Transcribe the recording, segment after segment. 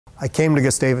I came to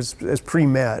Gustavus as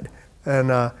pre-med, and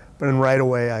but then right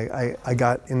away I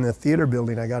got in the theater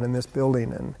building. I got in this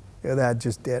building, and that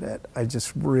just did it. I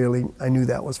knew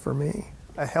that was for me.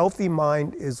 A healthy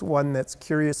mind is one that's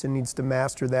curious and needs to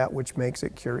master that which makes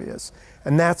it curious.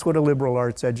 And that's what a liberal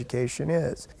arts education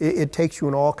is. It takes you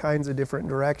in all kinds of different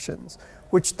directions,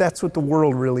 which that's what the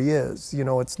world really is. You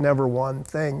know, it's never one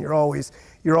thing. You're always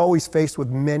faced with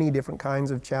many different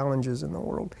kinds of challenges in the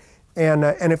world. And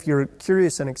if you're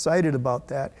curious and excited about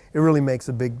that, it really makes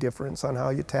a big difference on how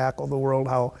you tackle the world,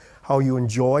 how you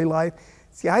enjoy life.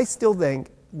 See, I still think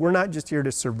we're not just here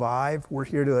to survive. We're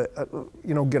here to,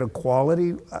 get a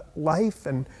quality life,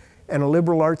 and a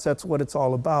liberal arts. That's what it's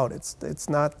all about. It's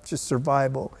not just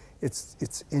survival.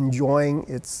 It's enjoying.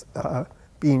 It's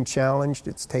being challenged.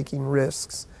 It's taking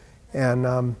risks,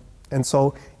 and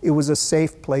so it was a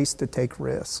safe place to take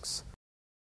risks.